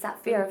 and it's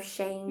that fear of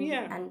shame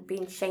and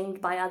being shamed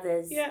by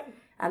others. Yeah.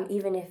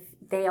 Even if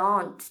they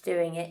aren't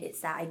doing it,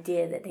 it's that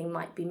idea that they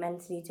might be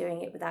mentally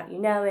doing it without you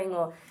knowing,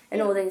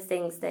 and all those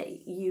things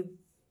that you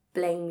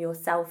blame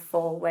yourself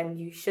for when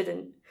you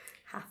shouldn't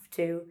have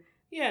to.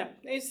 Yeah,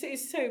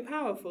 it's so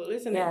powerful,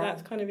 isn't it?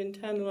 That kind of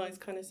internalised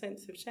kind of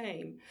sense of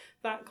shame,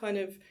 that kind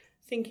of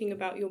thinking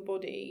about your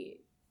body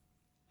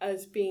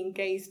as being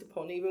gazed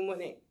upon, even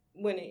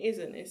when it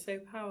isn't, is so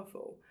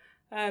powerful.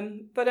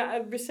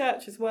 But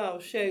research as well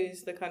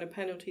shows the kind of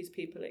penalties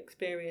people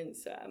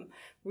experience,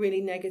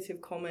 really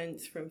negative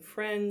comments from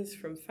friends,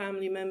 from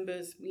family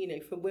members,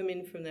 for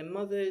women from their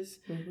mothers,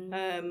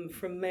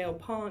 from male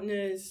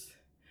partners,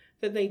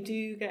 that they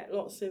do get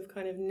lots of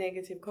kind of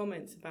negative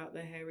comments about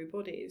their hairy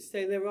bodies.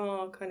 So there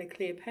are kind of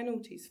clear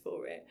penalties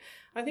for it.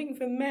 I think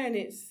for men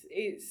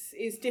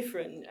it's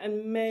different,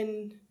 and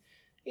men,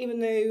 even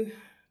though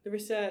the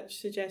research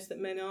suggests that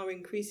men are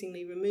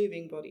increasingly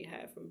removing body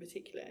hair from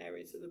particular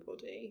areas of the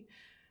body,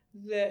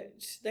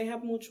 that they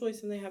have more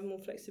choice and they have more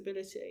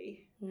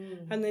flexibility.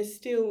 And there's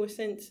still a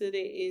sense that it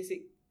is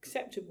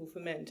acceptable for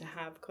men to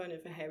have kind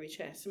of a hairy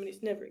chest. I mean,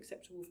 it's never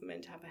acceptable for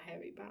men to have a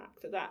hairy back.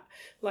 That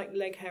like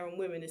leg hair on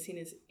women, is seen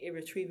as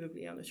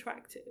irretrievably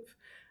unattractive.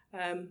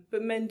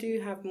 But men do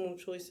have more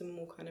choice and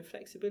more kind of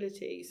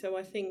flexibility. So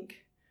I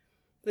think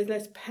there's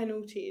less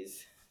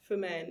penalties for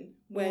men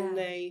when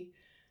they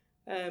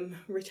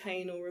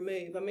retain or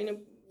remove. I mean,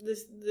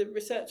 the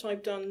research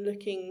I've done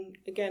looking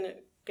again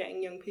at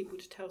getting young people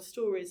to tell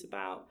stories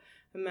about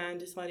a man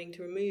deciding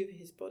to remove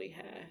his body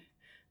hair,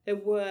 there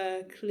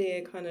were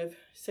clear kind of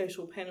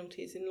social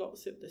penalties in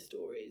lots of the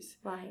stories.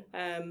 Right.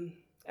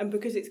 And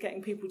because it's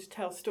getting people to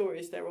tell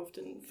stories, they're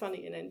often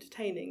funny and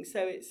entertaining.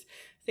 So it's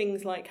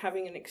things like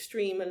having an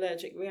extreme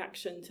allergic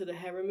reaction to the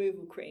hair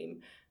removal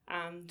cream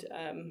and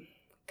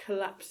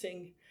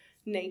collapsing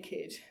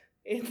naked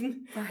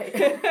in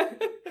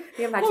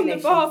The on the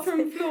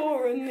bathroom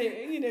floor, and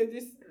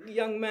this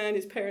young man,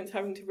 his parents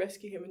having to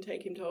rescue him and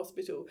take him to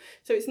hospital.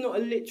 So it's not a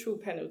literal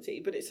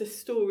penalty, but it's a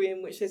story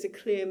in which there's a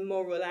clear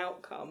moral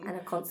outcome and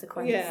a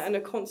consequence. Yeah, and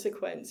a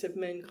consequence of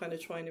men kind of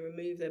trying to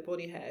remove their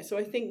body hair. So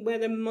I think where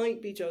there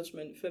might be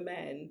judgment for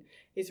men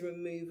is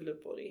removal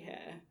of body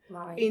hair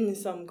in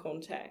some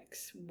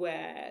contexts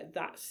where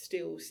that's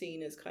still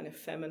seen as kind of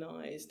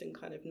feminized and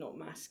kind of not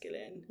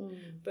masculine.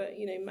 But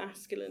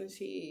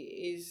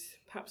masculinity is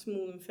perhaps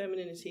more than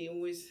femininity,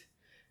 always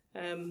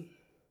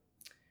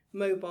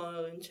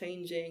mobile and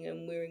changing,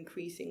 and we're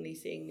increasingly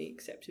seeing the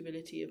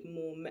acceptability of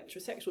more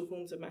metrosexual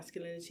forms of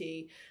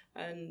masculinity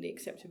and the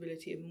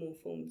acceptability of more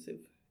forms of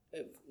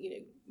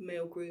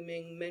male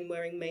grooming, men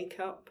wearing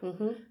makeup.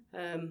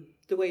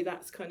 The way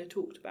that's kind of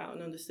talked about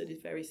and understood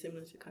is very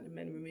similar to kind of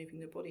men removing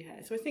their body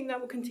hair. So I think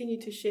that will continue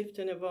to shift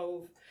and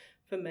evolve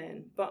for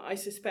men, but I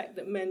suspect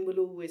that men will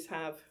always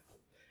have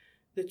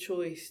the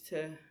choice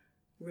to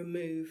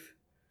remove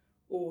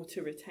or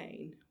to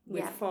retain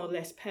with far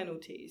less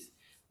penalties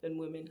than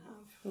women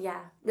have.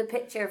 Yeah, the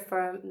picture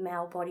for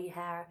male body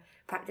hair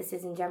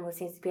practices in general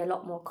seems to be a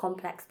lot more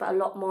complex, but a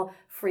lot more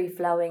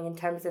free-flowing in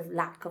terms of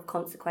lack of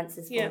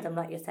consequences for them,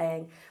 like you're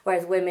saying.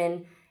 Whereas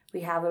women,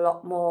 we have a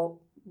lot more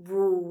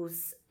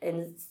rules,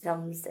 in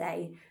some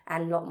say,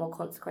 and a lot more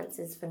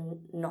consequences for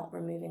not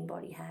removing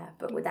body hair,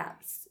 but with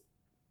that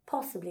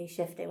possibly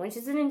shifting, which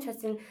is an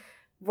interesting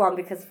one,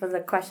 because for the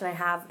question I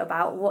have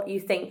about what you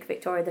think,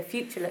 Victoria, the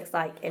future looks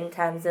like in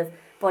terms of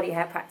body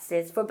hair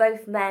practices for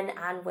both men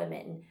and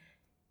women.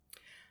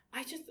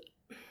 I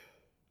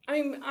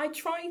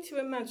try to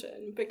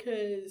imagine,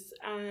 because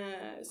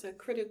as a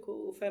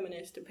critical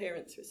feminist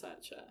appearance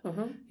researcher,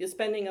 you're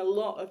spending a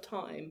lot of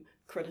time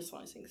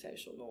criticising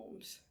social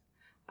norms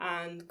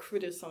and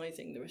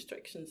criticising the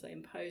restrictions they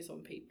impose on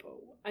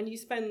people. And you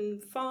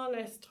spend far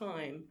less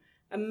time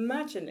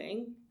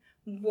imagining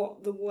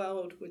what the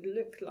world would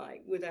look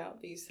like without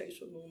these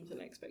social norms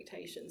and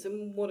expectations,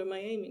 and what am I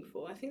aiming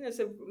for? I think that's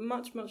a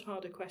much, much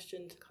harder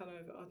question to kind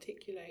of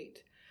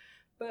articulate.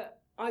 But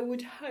I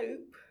would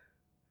hope,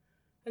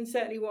 and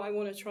certainly what I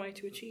want to try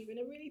to achieve in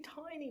a really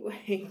tiny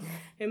way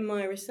in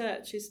my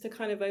research, is to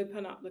kind of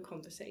open up the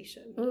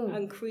conversation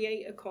and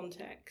create a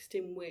context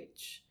in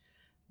which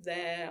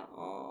there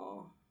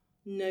are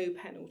no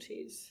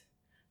penalties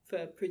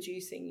for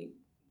producing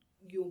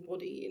your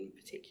body in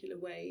particular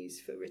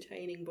ways, for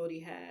retaining body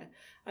hair,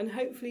 and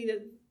hopefully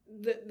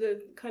that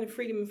the kind of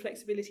freedom and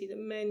flexibility that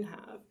men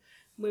have,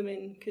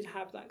 women could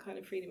have that kind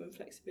of freedom and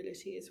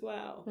flexibility as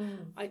well.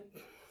 I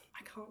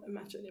can't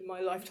imagine in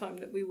my lifetime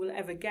that we will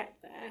ever get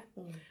there,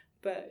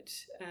 but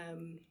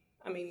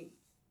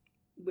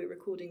we're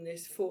recording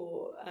this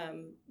for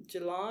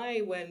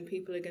July, when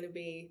people are going to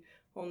be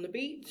on the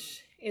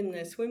beach in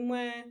their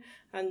swimwear,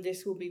 and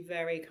this will be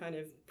very kind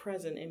of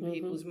present in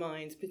people's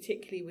minds,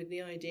 particularly with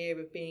the idea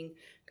of being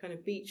kind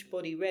of beach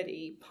body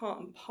ready. Part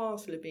and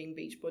parcel of being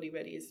beach body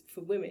ready is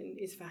for women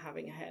is for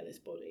having a hairless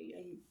body,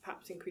 and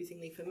perhaps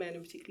increasingly for men,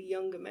 and particularly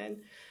younger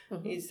men,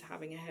 is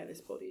having a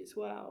hairless body as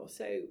well.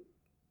 So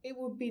it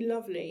would be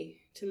lovely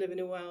to live in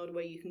a world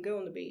where you can go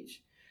on the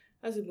beach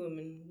as a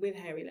woman with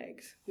hairy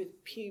legs,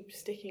 with pubes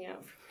sticking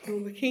out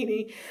from your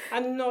bikini,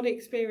 and not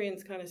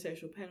experience kind of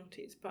social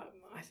penalties. But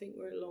I think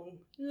we're a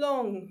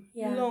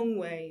long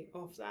way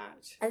off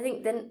that. I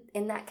think then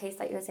in that case,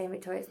 like you were saying,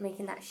 Victoria, it's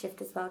making that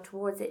shift as well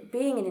towards it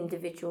being an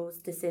individual's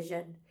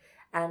decision,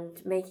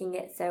 and making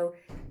it so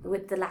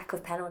with the lack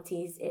of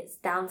penalties, it's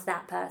down to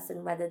that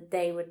person whether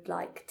they would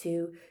like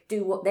to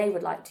do what they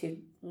would like to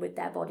with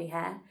their body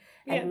hair,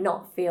 and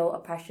not feel a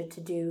pressure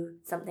to do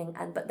something,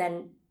 but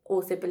then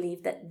also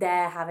believe that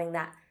they're having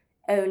that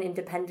own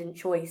independent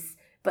choice,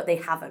 but they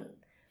haven't.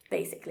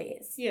 Basically,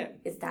 it's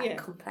that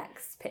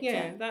complex picture.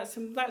 Yeah,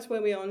 that's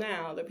where we are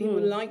now. That people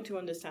like to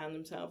understand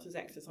themselves as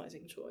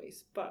exercising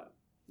choice, but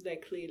they're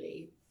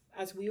clearly,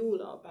 as we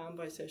all are, bound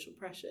by social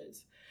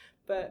pressures.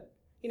 But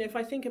if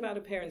I think about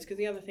appearance, because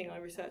the other thing I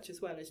research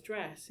as well as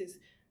dress is,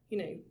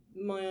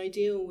 my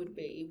ideal would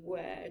be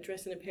where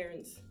dress and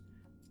appearance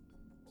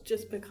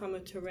just become a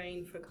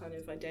terrain for kind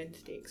of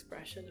identity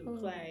expression and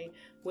play,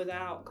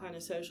 without kind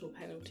of social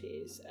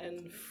penalties,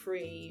 and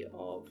free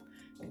of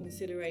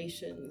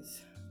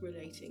considerations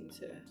relating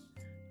to,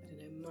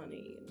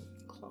 money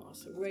and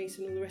class and race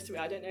and all the rest of it.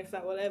 I don't know if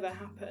that will ever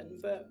happen,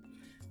 but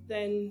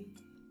then,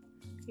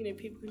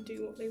 people can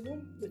do what they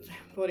want with their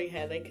body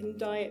hair. They can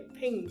dye it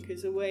pink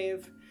as a way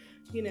of,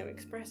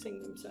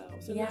 expressing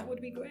themselves, and that would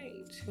be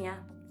great. Yeah.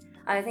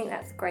 I think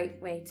that's a great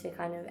way to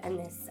kind of end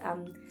this.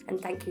 And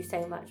thank you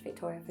so much,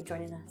 Victoria, for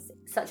joining us.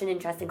 Such an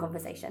interesting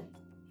conversation.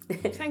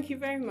 Thank you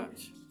very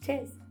much.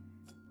 Cheers.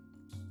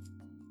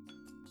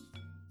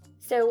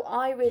 So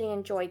I really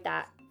enjoyed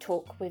that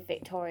talk with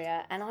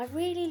Victoria, and I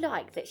really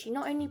like that she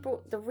not only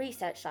brought the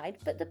research side,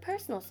 but the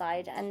personal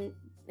side and,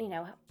 you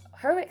know,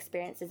 her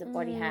experiences of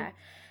body hair.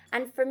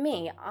 And for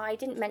me, I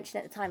didn't mention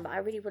it at the time, but I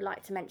really would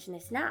like to mention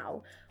this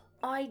now.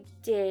 I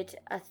did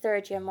a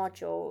third year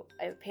module,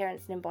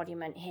 Appearance and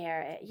Embodiment,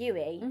 here at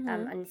UE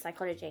in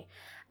psychology.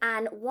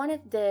 And one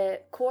of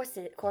the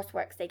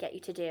courseworks they get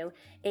you to do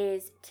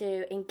is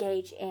to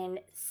engage in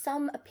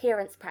some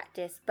appearance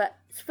practice, but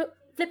flip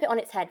it on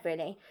its head,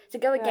 really. To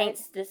go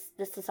against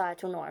the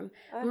societal norm.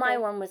 Okay. My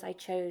one was I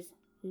chose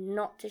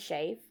not to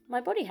shave my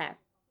body hair.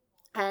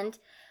 And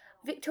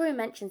Victoria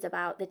mentions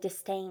about the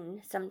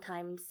disdain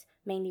sometimes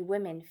mainly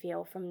women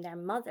feel from their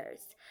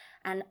mothers.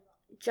 And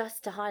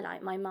just to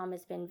highlight, my mum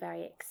has been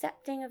very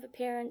accepting of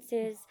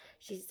appearances.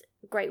 She's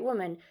a great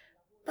woman.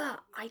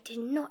 But I did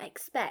not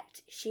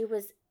expect she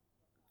was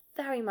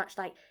very much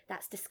like,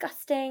 that's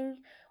disgusting.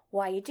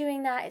 Why are you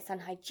doing that? It's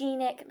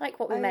unhygienic, like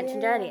what we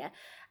mentioned earlier.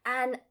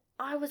 And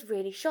I was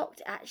really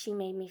shocked. It actually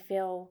made me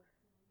feel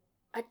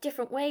a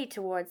different way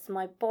towards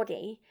my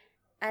body.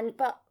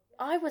 But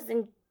I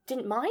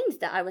didn't mind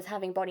that I was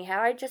having body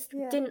hair. I just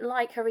didn't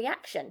like her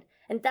reaction.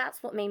 And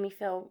that's what made me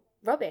feel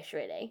rubbish,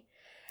 really.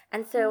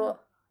 And so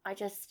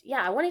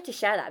I wanted to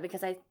share that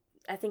because I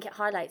think it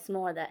highlights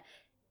more that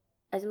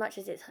as much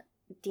as it's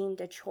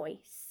deemed a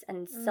choice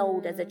and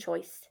sold as a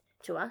choice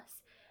to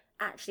us,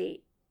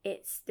 actually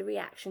it's the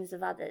reactions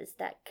of others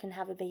that can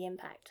have a big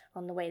impact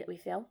on the way that we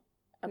feel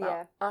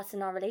about us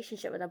and our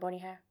relationship with our body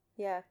hair.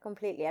 Yeah,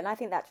 completely. And I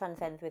think that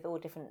transcends with all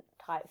different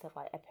types of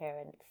like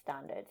appearance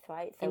standards,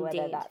 right? So Indeed.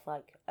 Whether that's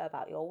like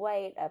about your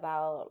weight,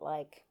 about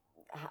like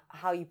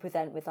how you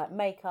present with like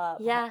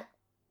makeup,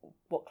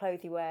 what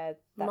clothes you wear,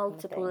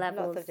 multiple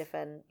levels, lots of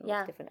different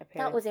appearance.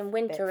 That was in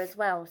winter as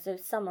well. So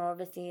summer,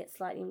 obviously, it's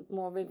slightly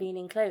more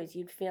revealing clothes.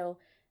 You'd feel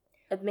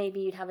maybe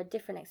you'd have a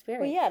different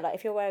experience. Well, yeah, like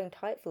if you're wearing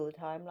tights all the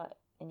time, like,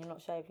 and you're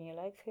not shaving your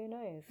legs, who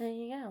knows? There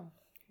you go.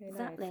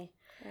 Exactly.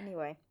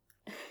 Anyway,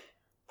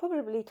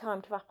 probably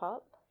time to wrap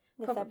up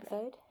this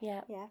episode.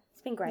 Yeah.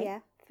 It's been great. Yeah,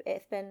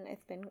 it's been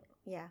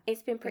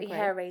It's been pretty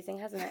hair raising,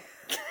 hasn't it?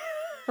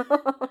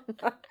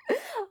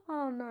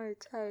 Oh no,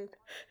 Toad.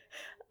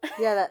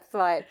 Yeah, that's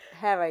right.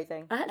 Hair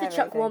raising. I had to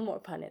chuck one more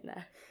pun in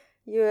there.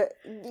 You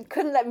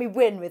couldn't let me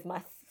win with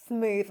my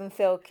smooth and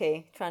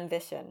silky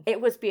transition. It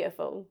was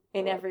beautiful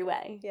in every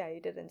way. Yeah, you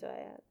did enjoy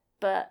it.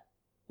 But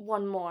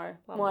one more.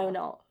 Why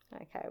not?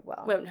 Okay,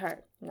 well. Won't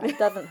hurt. No, it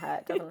doesn't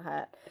hurt. Doesn't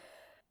hurt.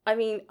 I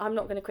mean, I'm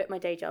not going to quit my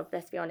day job,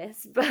 let's be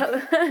honest.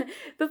 But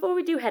before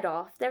we do head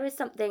off, there is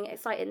something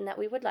exciting that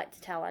we would like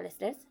to tell our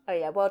listeners. Oh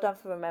yeah, well done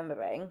for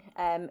remembering.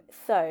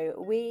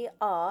 So we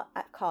are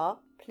at CAR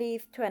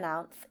pleased to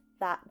announce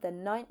that the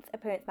 9th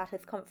Appearance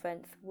Matters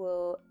Conference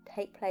will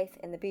take place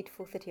in the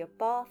beautiful city of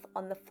Bath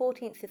on the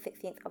 14th to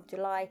 16th of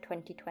July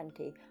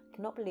 2020. I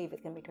cannot believe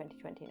it's going to be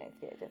 2020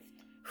 next year, just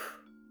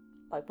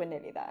like we're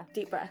nearly there.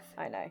 Deep breath.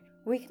 I know.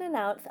 We can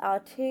announce our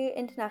 2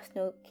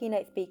 international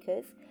keynote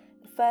speakers.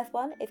 The first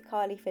one is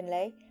Carly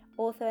Finlay,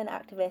 also an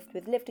activist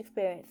with lived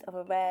experience of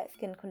a rare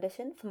skin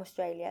condition from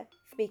Australia,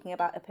 speaking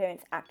about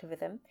appearance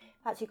activism.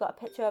 Actually got a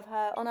picture of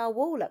her on our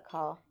wall at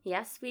CAR.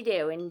 Yes, we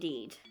do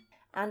indeed.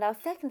 And our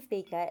second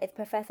speaker is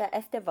Professor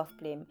Esther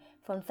Vosblum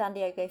from San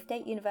Diego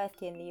State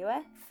University in the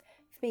US,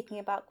 speaking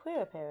about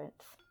queer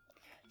appearance.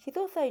 She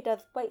also does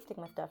weight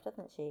stigma stuff,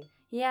 doesn't she?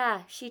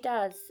 Yeah, she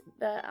does.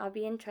 But I'll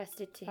be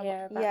interested to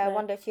hear about I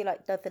wonder if she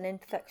does an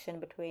intersection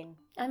between...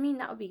 I mean,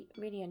 that would be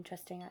really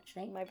interesting,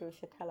 actually. Maybe we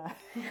should tell her.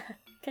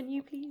 Can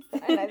you please?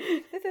 I know.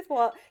 This is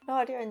what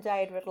Nadia and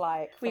Jade would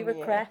like. We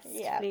request,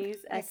 please,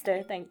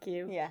 Esther. Thank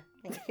you. Yeah,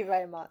 thank you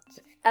very much.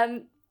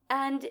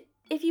 And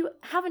if you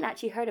haven't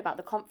actually heard about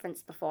the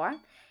conference before,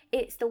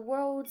 it's the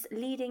world's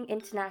leading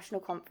international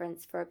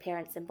conference for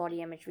appearance and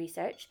body image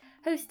research,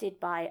 hosted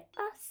by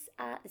us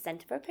at the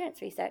Centre for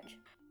Appearance Research.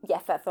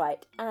 Yes, that's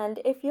right.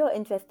 And if you're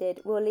interested,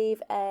 we'll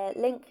leave a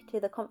link to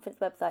the conference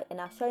website in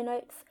our show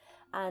notes,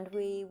 and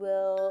we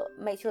will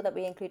make sure that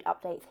we include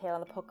updates here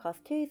on the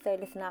podcast too, so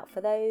listen out for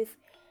those.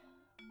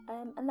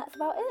 And that's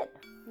about it.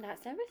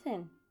 That's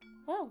everything.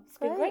 Well, it's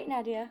been great,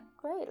 Nadia.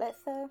 Great,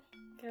 let's go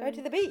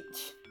to the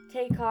beach.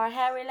 Take our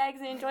hairy legs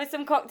and enjoy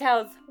some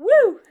cocktails.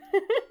 Woo!